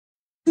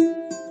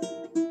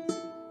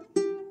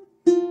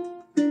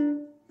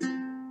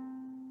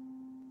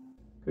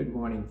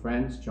morning,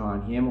 friends.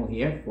 John Hamill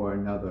here for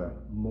another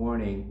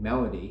morning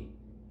melody.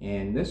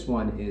 And this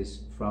one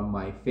is from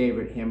my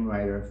favorite hymn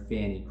writer,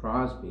 Fanny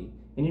Crosby.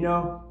 And you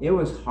know, it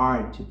was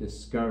hard to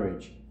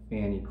discourage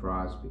Fanny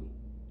Crosby.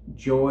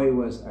 Joy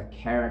was a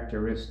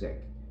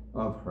characteristic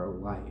of her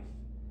life.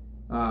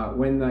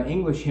 When the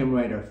English hymn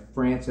writer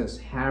Frances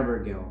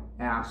Havergal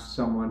asked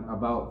someone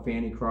about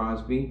Fanny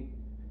Crosby,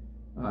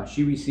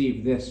 she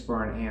received this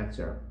for an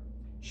answer.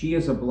 She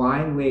is a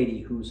blind lady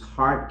whose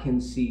heart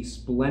can see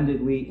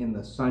splendidly in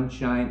the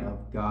sunshine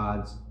of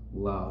God's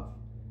love.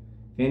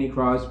 Fanny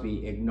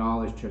Crosby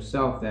acknowledged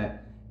herself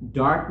that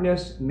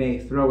darkness may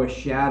throw a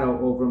shadow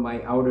over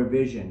my outer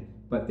vision,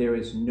 but there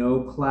is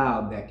no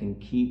cloud that can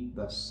keep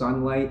the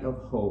sunlight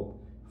of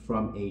hope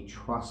from a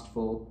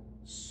trustful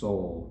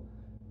soul.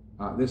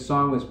 This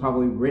song was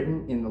probably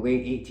written in the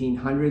late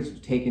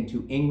 1800s, taken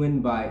to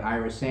England by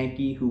Ira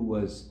Sankey, who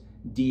was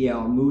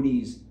D.L.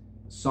 Moody's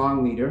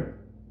song leader.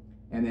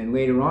 And then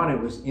later on,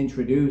 it was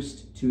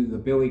introduced to the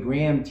Billy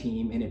Graham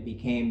team, and it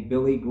became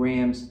Billy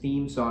Graham's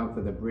theme song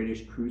for the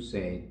British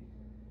Crusade.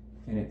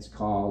 And it's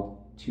called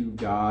To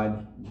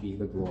God Be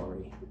the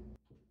Glory.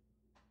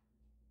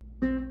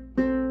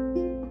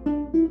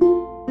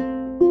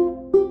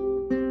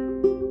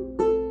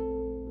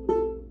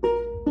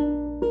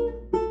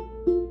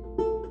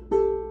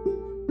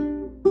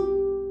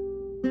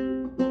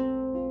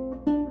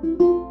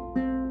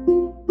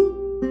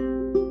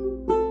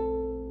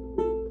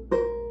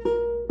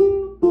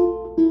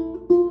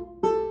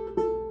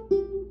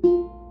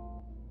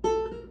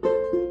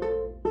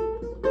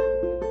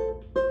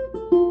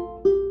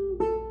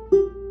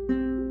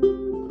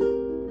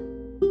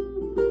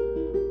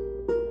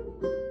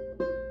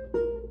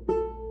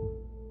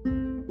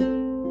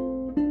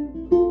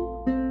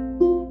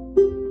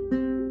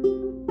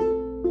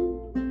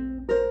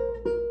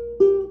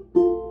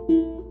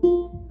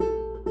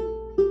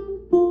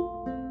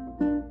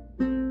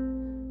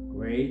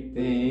 Great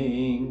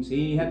things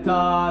he hath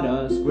taught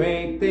us,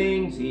 great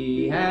things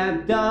he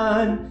hath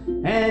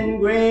done, and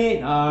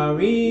great our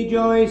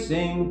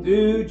rejoicing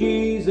through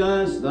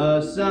Jesus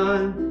the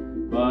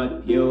Son.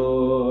 But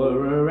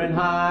purer and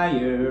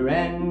higher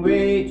and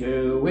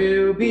greater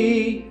will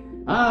be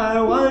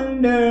our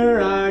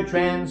wonder, our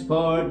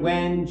transport,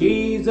 when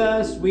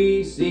Jesus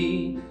we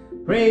see.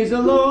 Praise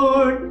the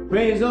Lord,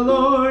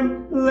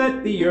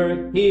 let the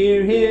earth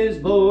hear his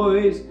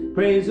voice.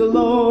 Praise the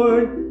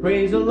Lord,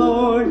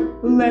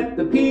 let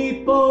the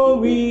people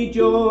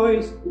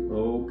rejoice.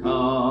 Oh,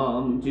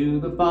 come to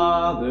the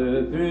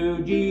Father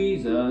through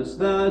Jesus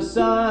the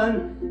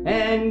Son,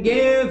 and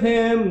give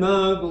him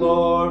the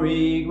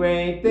glory,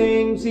 great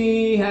things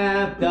he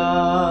hath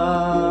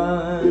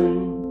done.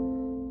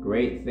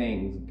 Great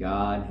things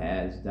God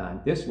has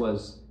done. This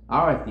was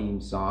our theme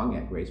song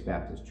at Grace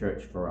Baptist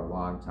Church for a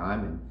long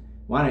time, and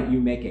why don't you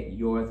make it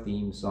your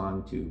theme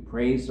song too?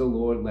 Praise the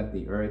Lord, let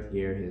the earth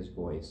hear his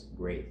voice,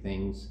 great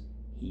things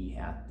he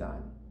hath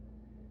done.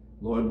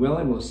 Lord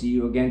willing, we'll see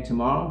you again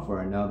tomorrow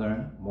for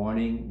another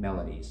Morning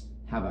Melodies.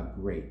 Have a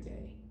great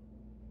day.